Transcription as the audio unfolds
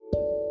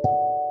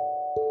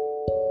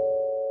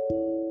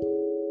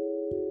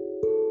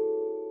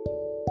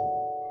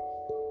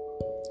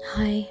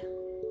Hi,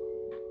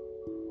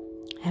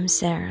 I'm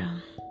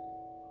Sarah,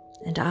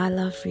 and I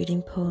love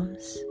reading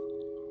poems.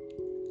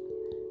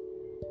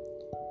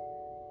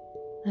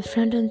 A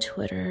friend on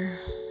Twitter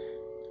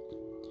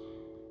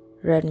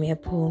read me a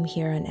poem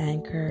here on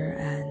Anchor,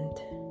 and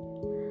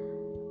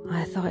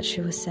I thought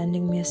she was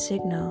sending me a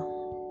signal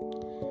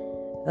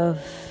of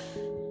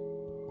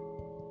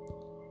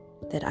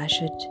that I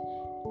should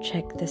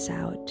check this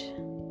out.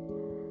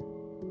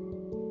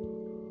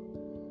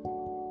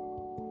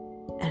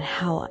 And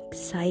how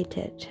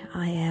excited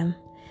I am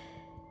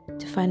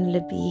to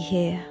finally be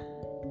here.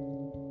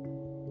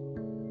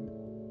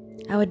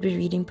 I would be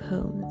reading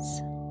poems,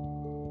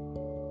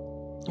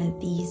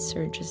 and these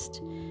are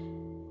just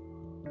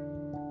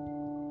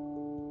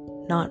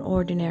not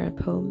ordinary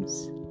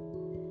poems.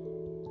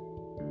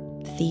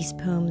 These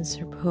poems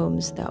are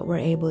poems that were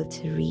able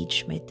to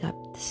reach my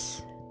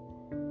depths,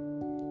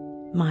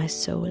 my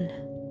soul,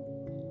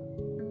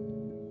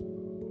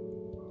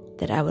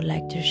 that I would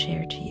like to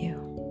share to you.